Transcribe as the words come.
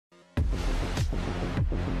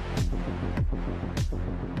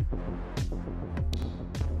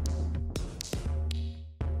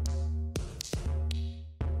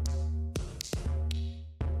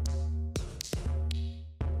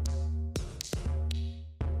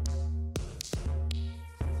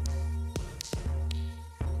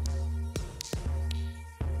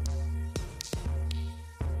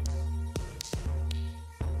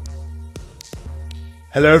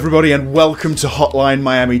Hello everybody and welcome to Hotline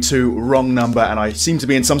Miami 2, wrong number, and I seem to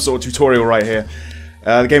be in some sort of tutorial right here.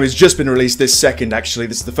 The game has just been released this second actually,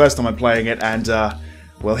 this is the first time I'm playing it, and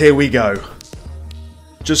well, here we go.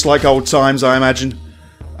 Just like old times, I imagine.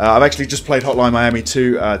 I've actually just played Hotline Miami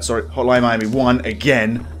 2, Hotline Miami 1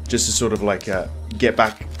 again, just to sort of like get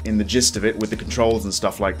back in the gist of it with the controls and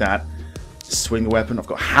stuff like that. Swing the weapon, I've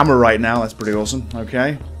got a hammer right now, that's pretty awesome,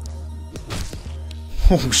 okay.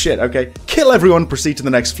 Oh shit, okay. Kill everyone, proceed to the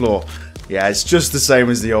next floor. Yeah, it's just the same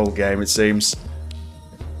as the old game, it seems.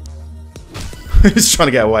 He's trying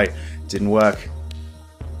to get away. Didn't work.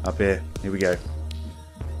 Up here. Here we go.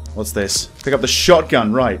 What's this? Pick up the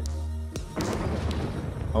shotgun, right.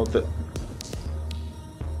 Hold the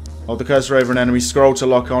cursor over an enemy, scroll to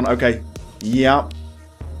lock on. Okay. Yep.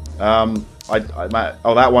 Oh,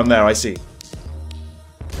 that one there, I see.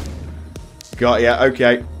 Got ya,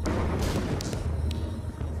 okay.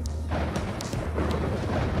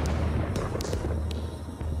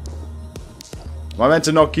 Am I meant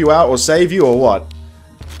to knock you out or save you or what?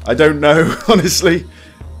 I don't know, honestly.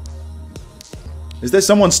 Is there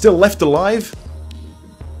someone still left alive?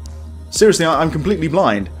 Seriously, I'm completely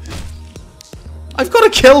blind. I've got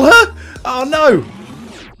to kill her? Oh no!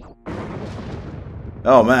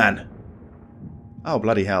 Oh man. Oh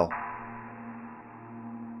bloody hell.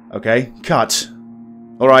 Okay, cut.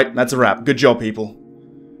 Alright, that's a wrap. Good job, people.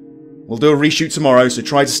 We'll do a reshoot tomorrow, so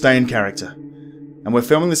try to stay in character. And we're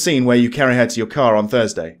filming the scene where you carry her to your car on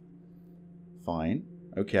Thursday. Fine.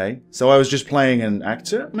 Okay. So I was just playing an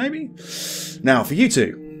actor, maybe? Now, for you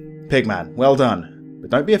two. Pigman, well done.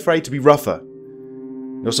 But don't be afraid to be rougher.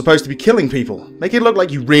 You're supposed to be killing people. Make it look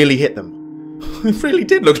like you really hit them. It really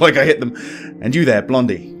did look like I hit them. And you there,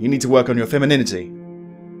 Blondie. You need to work on your femininity.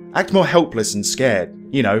 Act more helpless and scared.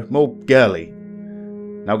 You know, more girly.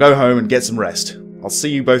 Now go home and get some rest. I'll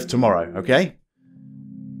see you both tomorrow, okay?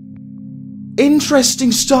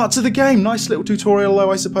 Interesting start to the game. Nice little tutorial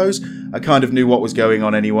though, I suppose. I kind of knew what was going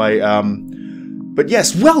on anyway. But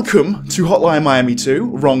yes, welcome to Hotline Miami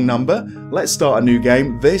 2. Wrong number. Let's start a new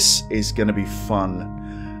game. This is going to be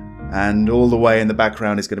fun. And all the way in the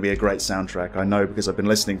background is going to be a great soundtrack. I know because I've been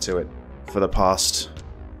listening to it for the past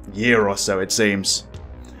year or so, it seems.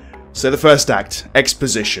 So the first act,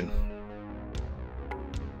 exposition.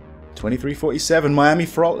 2347, Miami,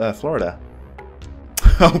 Florida.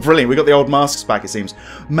 Oh, brilliant. We got the old masks back, it seems.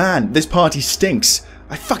 Man, this party stinks.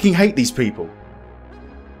 I fucking hate these people.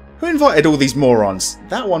 Who invited all these morons?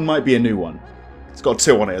 That one might be a new one. It's got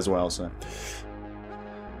 2 on it as well, so.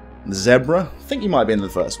 The zebra? I think you might be in the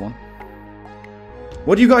first one.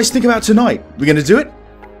 What do you guys think about tonight? We gonna do it?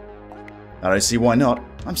 I don't see why not.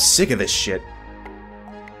 I'm sick of this shit.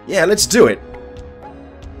 Yeah, let's do it.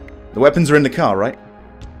 The weapons are in the car, right?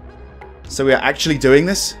 So we are actually doing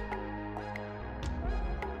this?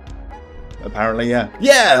 Apparently, yeah.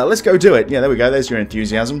 Yeah, let's go do it. Yeah, there we go. There's your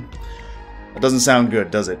enthusiasm. That doesn't sound good,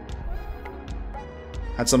 does it?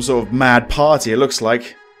 Had some sort of mad party, it looks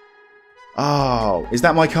like. Oh, is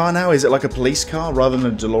that my car now? Is it like a police car rather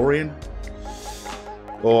than a DeLorean?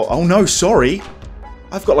 Or, oh no, sorry.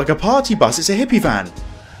 I've got like a party bus. It's a hippie van.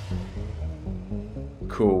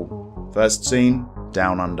 Cool. First scene,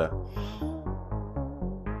 down under.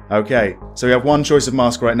 Okay, so we have one choice of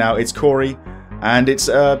mask right now. It's Corey. And it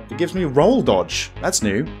gives me a roll dodge. That's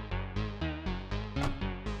new.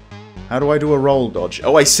 How do I do a roll dodge?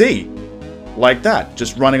 Oh, I see. Like that.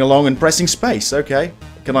 Just running along and pressing space. Okay.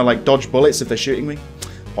 Can I, like, dodge bullets if they're shooting me?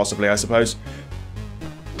 Possibly, I suppose.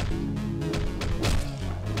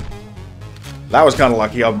 That was kind of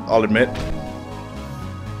lucky, I'll admit.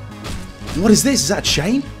 What is this? Is that a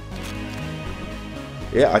chain?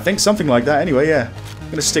 Yeah, I think something like that. Anyway, yeah. I'm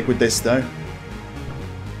going to stick with this, though.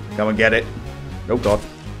 Come and get it. Oh god.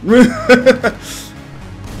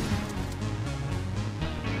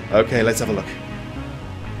 Okay, let's have a look.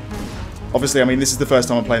 Obviously, I mean, this is the first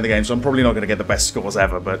time I'm playing the game, so I'm probably not going to get the best scores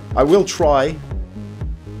ever, but I will try.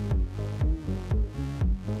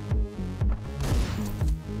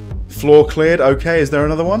 Floor cleared. Okay, is there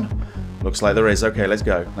another one? Looks like there is. Okay, let's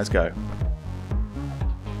go. Let's go.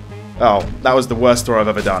 Oh, that was the worst throw I've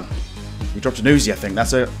ever done. You dropped an Uzi, I think.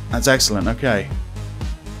 That's excellent. Okay.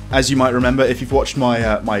 As you might remember, if you've watched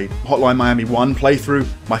my my Hotline Miami 1 playthrough,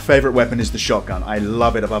 my favourite weapon is the shotgun. I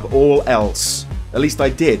love it above all else. At least I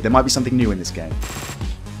did. There might be something new in this game.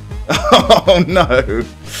 Oh no!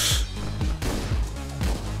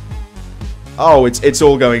 Oh, it's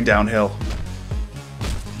all going downhill.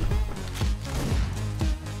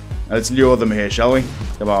 Let's lure them here, shall we?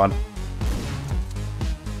 Come on.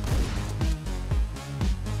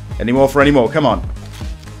 Any more for any more? Come on.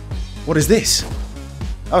 What is this?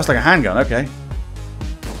 Oh, it's like a handgun, okay.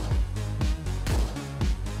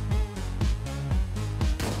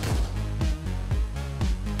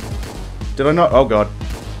 Did I not? Oh god.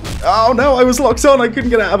 Oh no, I was locked on. I couldn't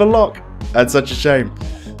get out of the lock. That's such a shame.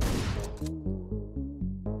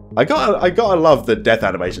 I gotta love the death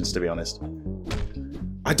animations, to be honest.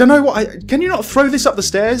 I don't know what can you not throw this up the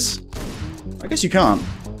stairs? I guess you can't.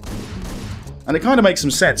 And it kind of makes some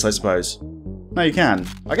sense, I suppose. No, you can.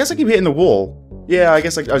 I guess I keep hitting the wall. Yeah, I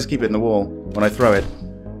guess I just keep hitting the wall when I throw it.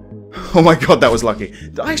 Oh my god, that was lucky.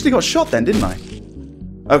 I actually got shot then, didn't I?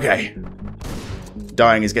 Okay.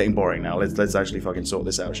 Dying is getting boring now. Let's actually fucking sort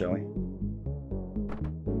this out, shall we?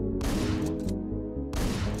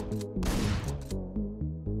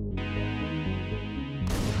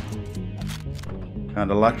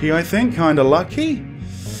 Kinda lucky, I think. Kinda lucky.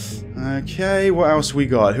 Okay, what else we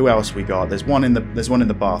got? Who else we got? There's one in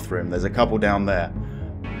the bathroom. There's a couple down there.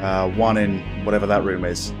 One in whatever that room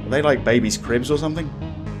is. Are they like babies' cribs or something?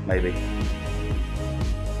 Maybe.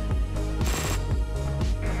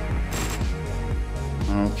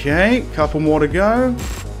 Okay, couple more to go.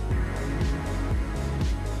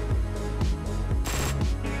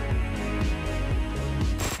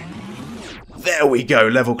 There we go,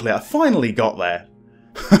 level clear. I finally got there.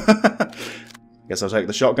 Guess I'll take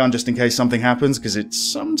the shotgun just in case something happens, because it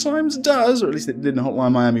sometimes does, or at least it did in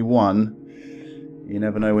Hotline Miami 1. You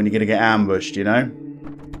never know when you're going to get ambushed, you know?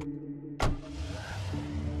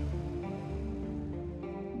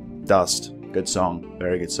 Dust. Good song.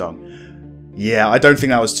 Very good song. Yeah, I don't think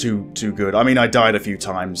that was too good. I mean, I died a few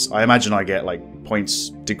times. I imagine I get, like,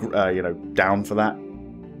 points, you know, down for that.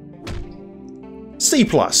 C+.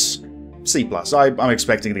 C+. I'm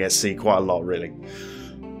expecting to get C quite a lot, really.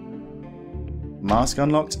 Mask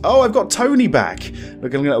unlocked. Oh, I've got Tony back.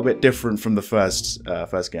 Looking a little bit different from the first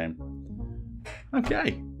game.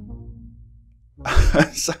 Okay.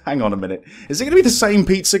 So, hang on a minute. Is it going to be the same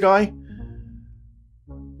pizza guy?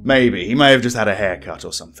 Maybe. He may have just had a haircut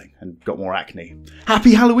or something and got more acne.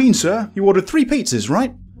 Happy Halloween, sir. You ordered 3 pizzas,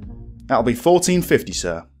 right? That'll be $14.50,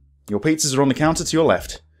 sir. Your pizzas are on the counter to your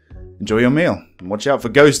left. Enjoy your meal. And watch out for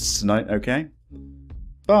ghosts tonight, okay?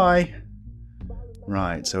 Bye.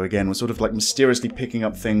 Right, so again, we're sort of like mysteriously picking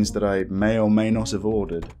up things that I may or may not have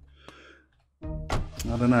ordered.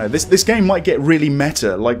 I don't know. This game might get really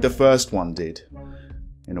meta, like the first one did.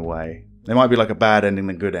 In a way. There might be like a bad ending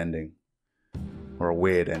and a good ending. Or a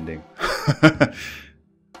weird ending.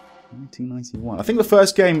 1991. I think the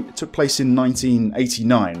first game took place in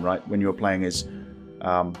 1989, right? When you were playing as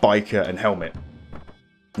Biker and Helmet.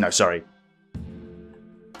 No, sorry.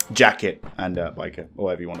 Jacket and Biker, or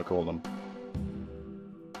whatever you want to call them.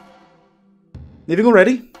 Leaving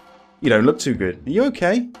already? You don't look too good. Are you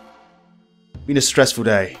okay? Been a stressful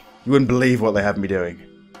day. You wouldn't believe what they have me doing.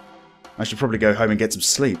 I should probably go home and get some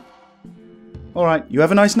sleep. Alright, you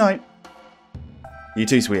have a nice night. You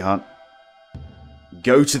too, sweetheart.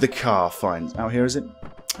 Go to the car, fine. Out here, is it?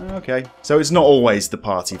 Okay. So it's not always the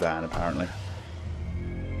party van, apparently.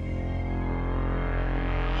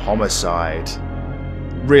 Homicide.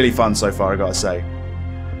 Really fun so far, I gotta say.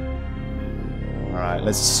 Alright,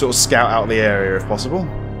 let's sort of scout out the area if possible.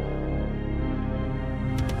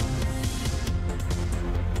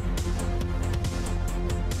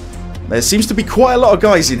 There seems to be quite a lot of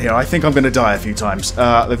guys in here. I think I'm going to die a few times.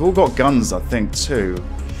 They've all got guns, I think, too.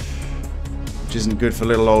 Which isn't good for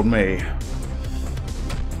little old me.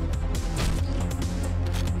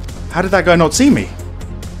 How did that guy not see me?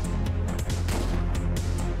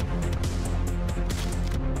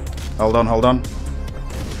 Hold on, hold on.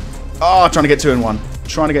 Oh, trying to get 2 in 1.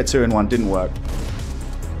 Trying to get 2 in 1. Didn't work.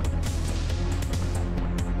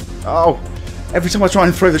 Oh. Every time I try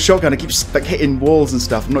and throw the shotgun, it keeps like hitting walls and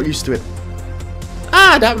stuff. I'm not used to it.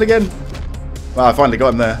 Ah, it happened again. Well, I finally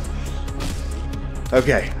got him there.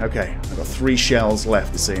 Okay, okay. I've got 3 shells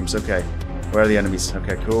left, it seems. Okay. Where are the enemies?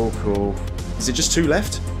 Okay, cool, cool. Is it just 2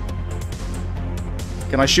 left?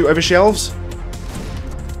 Can I shoot over shelves?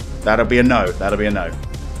 That'll be a no. That'll be a no.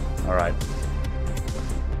 Alright.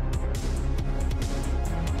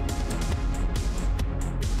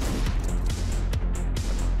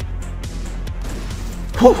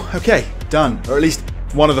 Whew, okay, done. Or at least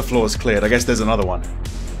one of the floors cleared. I guess there's another one.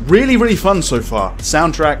 Really, really fun so far.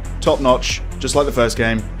 Soundtrack, top notch, just like the first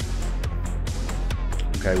game.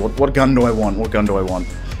 Okay, what gun do I want? What gun do I want?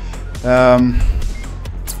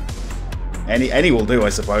 Any will do, I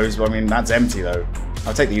suppose. I mean, that's empty though.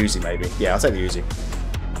 I'll take the Uzi maybe. Yeah, I'll take the Uzi.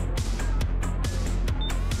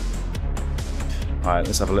 Alright,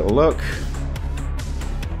 let's have a little look.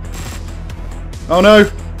 Oh no!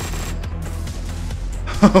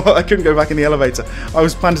 I couldn't go back in the elevator. I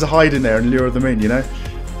was planning to hide in there and lure them in, you know?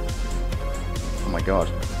 Oh my god.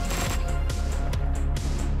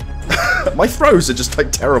 My throws are just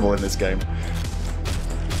like terrible in this game.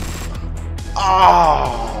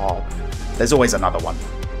 Oh! There's always another one.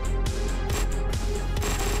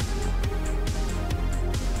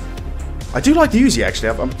 I do like the Uzi, actually.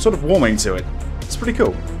 I'm sort of warming to it. It's pretty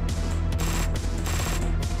cool.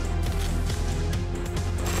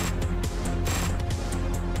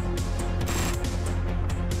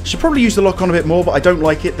 Should probably use the lock on a bit more, but I don't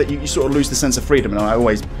like it that you sort of lose the sense of freedom, and I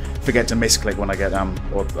always forget to misclick when I get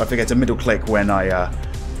or I forget to middle click when I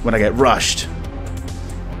get rushed.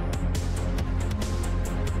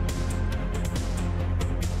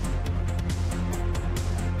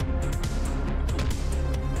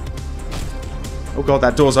 Oh god,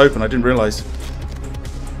 that door's open. I didn't realise.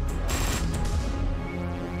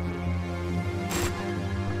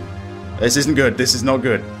 This isn't good. This is not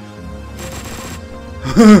good.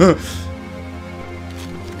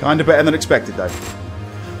 Kinda better than expected, though.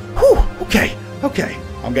 Whew, okay, okay.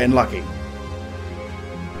 I'm getting lucky.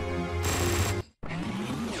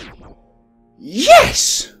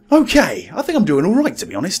 Yes! Okay, I think I'm doing alright, to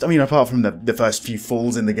be honest. I mean, apart from the first few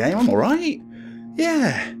falls in the game, I'm alright.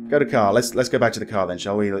 Yeah. Go to car. Let's go back to the car then,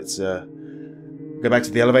 shall we? Let's go back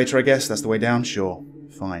to the elevator, I guess. That's the way down? Sure.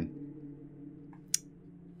 Fine.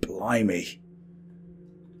 Blimey.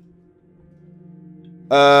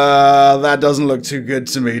 That doesn't look too good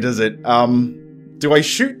to me, does it? Do I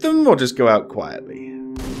shoot them or just go out quietly?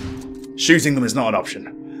 Shooting them is not an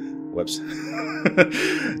option. Whoops.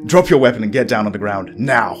 Drop your weapon and get down on the ground.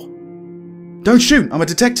 Now! Don't shoot! I'm a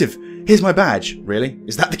detective! Here's my badge. Really?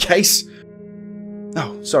 Is that the case?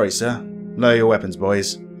 Oh, sorry, sir. Lower your weapons,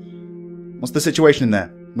 boys. What's the situation in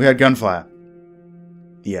there? We had gunfire.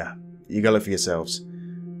 Yeah, you go look for yourselves.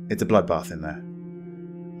 It's a bloodbath in there.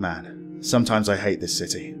 Man, sometimes I hate this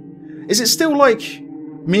city. Is it still like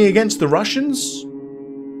me against the Russians?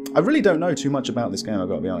 I really don't know too much about this game, I've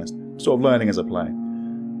got to be honest. I'm sort of learning as I play.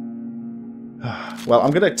 Well,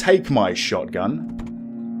 I'm going to take my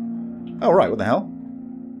shotgun. Oh, right, what the hell?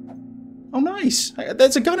 Oh, nice.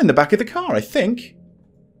 There's a gun in the back of the car, I think.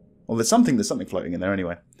 Well, there's something floating in there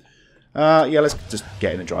anyway. Yeah, let's just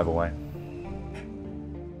get in and drive away.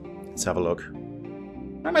 Let's have a look.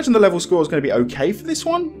 I imagine the level score is going to be okay for this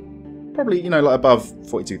one. Probably, you know, like above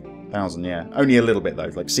 42,000, yeah. Only a little bit,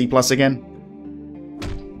 though. Like C+ again.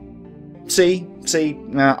 C.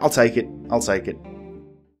 Nah, I'll take it. I'll take it.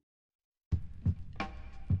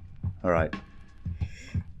 Alright.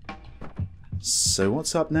 So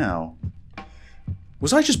what's up now?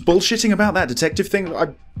 Was I just bullshitting about that detective thing?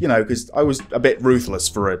 You know, because I was a bit ruthless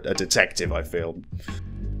for a detective, I feel.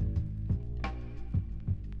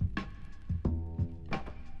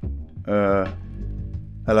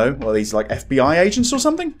 Hello? Well, these like FBI agents or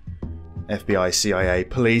something? FBI, CIA,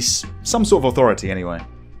 police, some sort of authority anyway.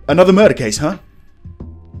 Another murder case, huh?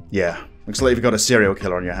 Yeah, looks like you've got a serial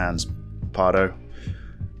killer on your hands, Pardo.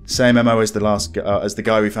 Same MO as the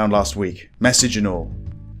guy we found last week. Message and all.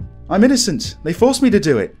 I'm innocent. They forced me to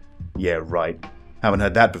do it. Yeah, right. Haven't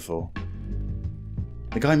heard that before.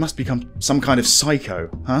 The guy must become some kind of psycho,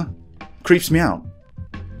 huh? Creeps me out.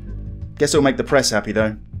 Guess it'll make the press happy,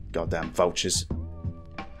 though. Goddamn vultures.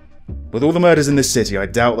 With all the murders in this city, I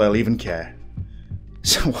doubt they'll even care.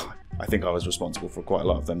 So, I think I was responsible for quite a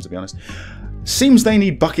lot of them, to be honest. Seems they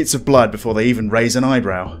need buckets of blood before they even raise an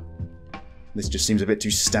eyebrow. This just seems a bit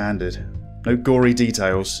too standard. No gory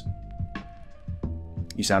details.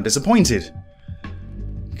 You sound disappointed.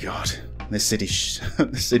 God, this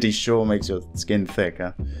city sure makes your skin thick,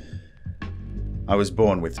 huh? I was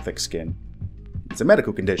born with thick skin. It's a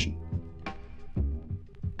medical condition.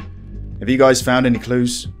 Have you guys found any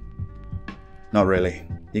clues? Not really.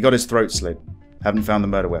 He got his throat slit. Haven't found the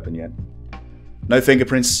murder weapon yet. No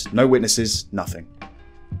fingerprints, no witnesses, nothing.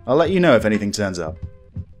 I'll let you know if anything turns up.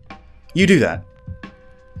 You do that.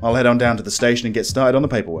 I'll head on down to the station and get started on the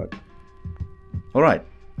paperwork. Alright.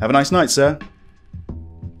 Have a nice night, sir.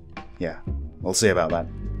 Yeah, we'll see about that.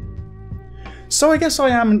 So I guess I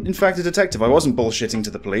am, in fact, a detective. I wasn't bullshitting to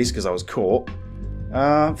the police because I was caught.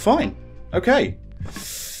 Fine. Okay.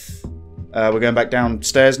 We're going back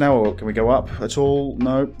downstairs now, or can we go up at all?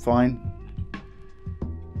 No, fine.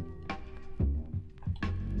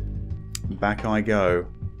 Back I go.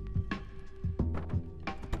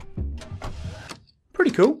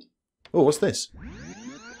 Pretty cool. Oh, what's this?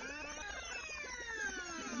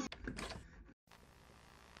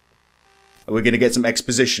 We're going to get some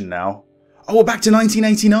exposition now. Oh, we're back to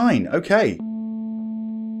 1989. Okay.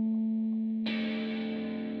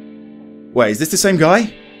 Wait, is this the same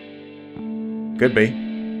guy? Could be.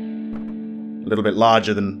 A little bit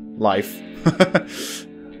larger than life.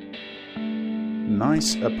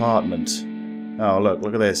 Nice apartment. Oh,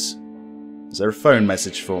 look at this. Is there a phone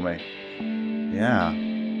message for me? Yeah.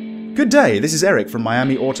 Good day, this is Eric from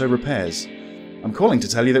Miami Auto Repairs. I'm calling to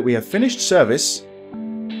tell you that we have finished service...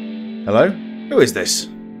 Hello? Who is this?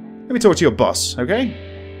 Let me talk to your boss,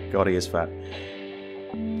 okay? God, he is fat.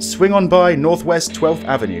 Swing on by Northwest 12th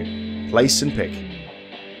Avenue. Place and pick.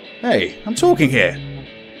 Hey, I'm talking here.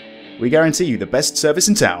 We guarantee you the best service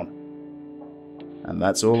in town. And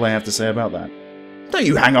that's all they have to say about that. Don't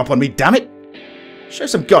you hang up on me, damn it! Show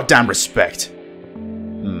some goddamn respect.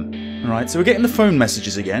 Alright, so we're getting the phone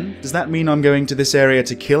messages again. Does that mean I'm going to this area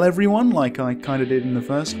to kill everyone, like I kind of did in the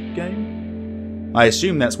first game? I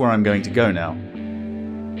assume that's where I'm going to go now.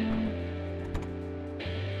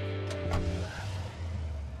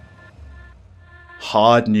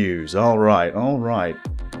 Hard news. Alright, alright.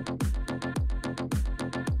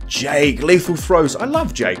 Jake, lethal throws. I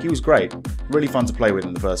love Jake, he was great. Really fun to play with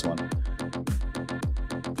in the first one.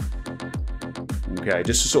 Okay,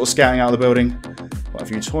 just sort of scouting out of the building. Quite a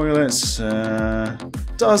few toilets.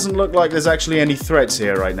 Doesn't look like there's actually any threats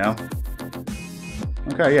here right now.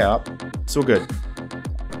 Okay, yeah, it's all good.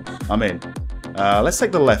 I'm in. Let's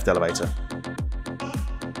take the left elevator.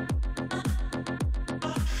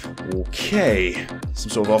 Okay. Some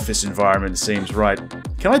sort of office environment seems right.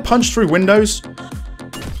 Can I punch through windows?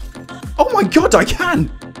 Oh my god, I can!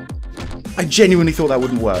 I genuinely thought that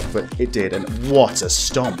wouldn't work, but it did, and what a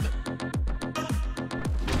stomp.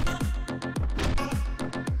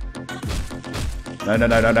 No, no,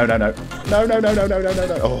 no, no, no, no, no. No, no, no, no, no, no, no,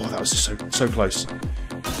 no. Oh, that was just so close.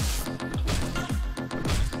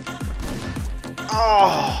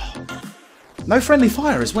 Oh! No friendly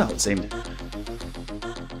fire as well, it seemed.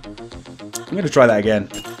 I'm going to try that again.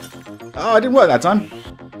 Oh, it didn't work that time.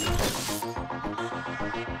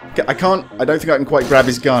 I don't think I can quite grab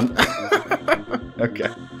his gun. Okay.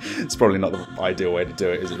 It's probably not the ideal way to do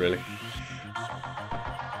it, is it really?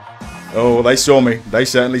 Oh, they saw me. They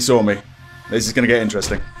certainly saw me. This is going to get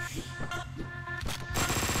interesting.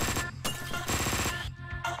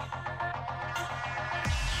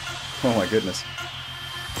 Oh my goodness.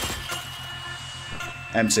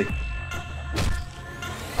 Empty.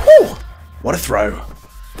 Whew! What a throw.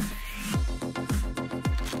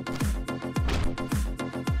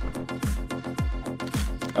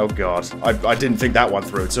 Oh god. I didn't think that one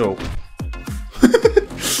through at all.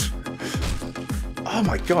 Oh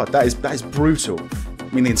my god, that is brutal.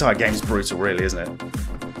 I mean, the entire game's brutal, really, isn't it?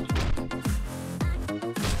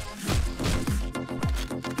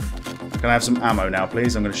 Can I have some ammo now,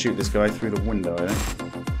 please? I'm going to shoot this guy through the window, I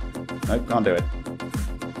think. Nope, can't do it.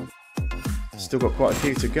 Still got quite a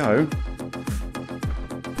few to go.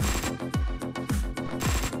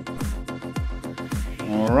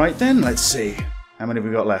 Alright then, let's see. How many have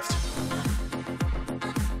we got left?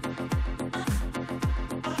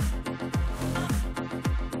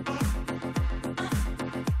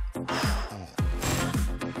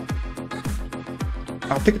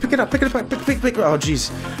 Oh, pick it up, pick it up, pick it up. Oh,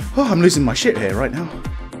 jeez. Oh, I'm losing my shit here right now.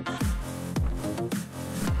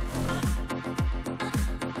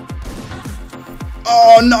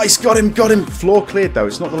 Oh, nice, got him, got him. Floor cleared though,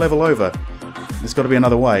 it's not the level over. There's got to be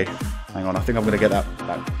another way. Hang on, I think I'm going to get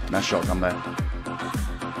that shotgun there.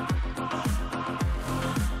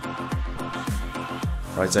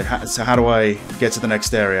 Right, so how do I get to the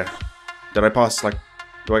next area? Did I pass, like,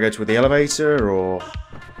 do I go to the elevator, or...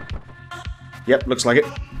 Yep, looks like it.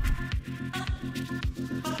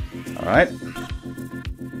 Alright.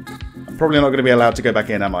 I'm probably not going to be allowed to go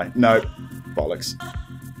back in, am I? No. Bollocks.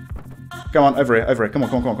 Come on, over here, come on,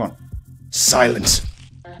 come on, come on, come on. Silence!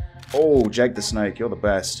 Oh, Jake the Snake, you're the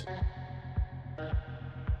best.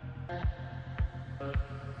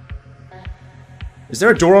 Is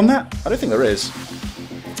there a door on that? I don't think there is.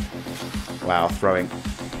 Wow, throwing.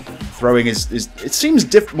 Throwing is it seems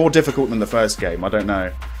more difficult than the first game, I don't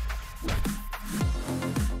know.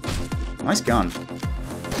 Nice gun.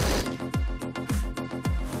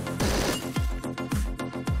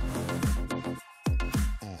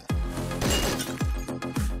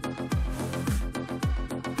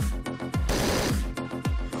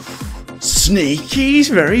 Sneaky,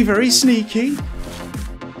 very, very sneaky.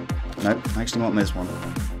 Nope, actually not this one.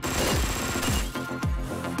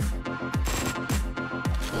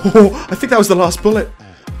 Oh, I think that was the last bullet.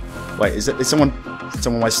 Wait, is someone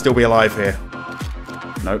might still be alive here?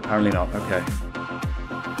 No, apparently not. Okay.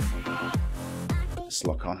 Let's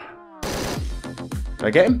lock on. Did I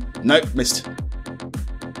get him? Nope, missed.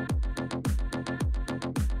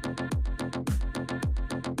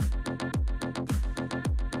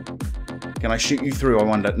 Can I shoot you through, I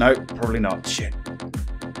wonder? No, probably not. Shit.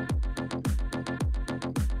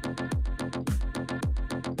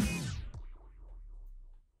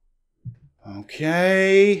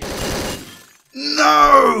 Okay.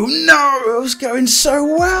 No! No! It was going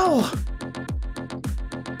so well!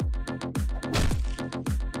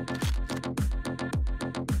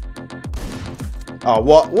 Oh,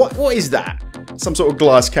 what is that? Some sort of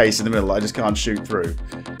glass case in the middle that I just can't shoot through.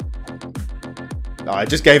 Oh, I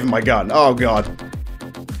just gave him my gun. Oh, God.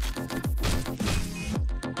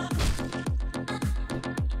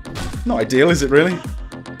 Not ideal, is it really?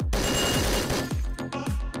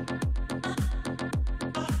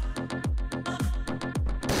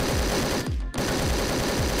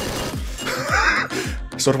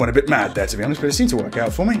 Sort of went a bit mad there, to be honest, but it seemed to work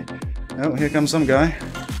out for me. Oh, here comes some guy.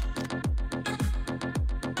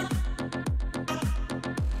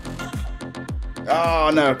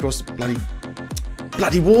 Oh, no, of course, the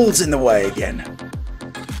bloody wall's in the way again.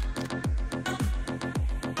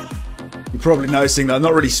 You're probably noticing that I'm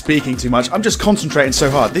not really speaking too much. I'm just concentrating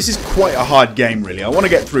so hard. This is quite a hard game, really. I want to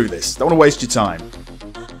get through this. Don't want to waste your time.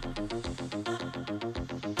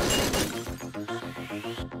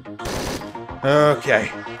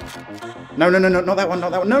 Okay. No, no, no, no, not that one,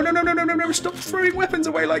 not that one. No, no, no, no, no, no, no. Stop throwing weapons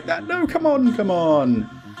away like that. No, come on, come on.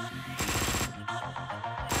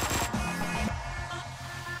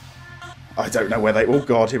 I don't know where they... Oh,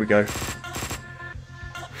 God, here we go.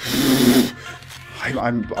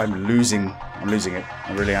 I'm losing. I'm losing it.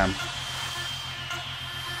 I really am.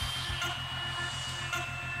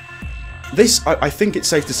 This, I think it's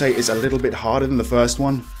safe to say, is a little bit harder than the first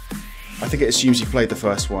one. I think it assumes you played the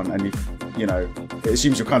first one and you know, it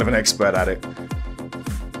assumes you're kind of an expert at it.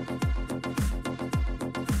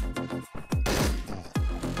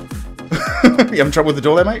 You having trouble with the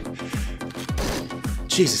door there, mate?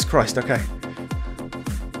 Jesus Christ, okay.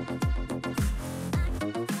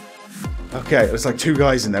 Okay, there's like two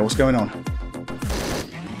guys in there. What's going on?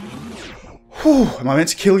 Whew, am I meant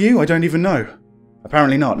to kill you? I don't even know.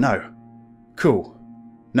 Apparently not, no. Cool.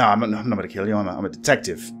 No, I'm not going to kill you. I'm a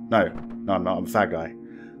detective. No, I'm not. I'm a fat guy.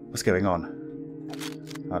 What's going on?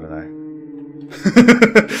 I don't know.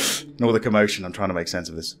 All the commotion. I'm trying to make sense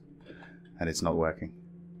of this. And it's not working.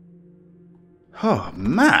 Oh,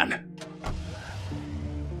 man.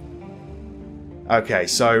 Okay,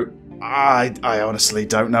 so I honestly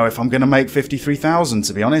don't know if I'm going to make 53,000,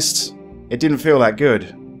 to be honest. It didn't feel that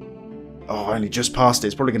good. Oh, I only just passed it.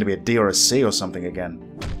 It's probably going to be a D or a C or something again.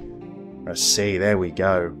 Or a C, there we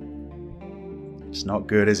go. It's not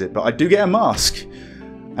good, is it? But I do get a mask.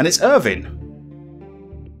 And it's Irvin.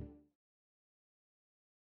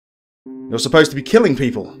 You're supposed to be killing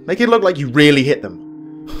people. Make it look like you really hit them.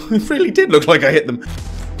 It really did look like I hit them.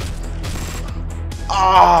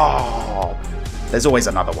 Oh! There's always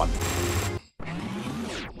another one.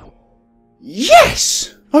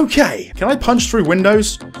 Yes! Okay. Can I punch through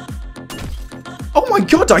windows? Oh my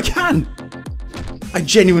God, I can! I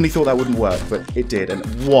genuinely thought that wouldn't work, but it did, and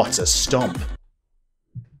what a stomp.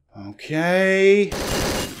 Okay.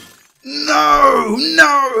 No!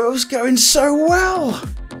 No! It was going so well!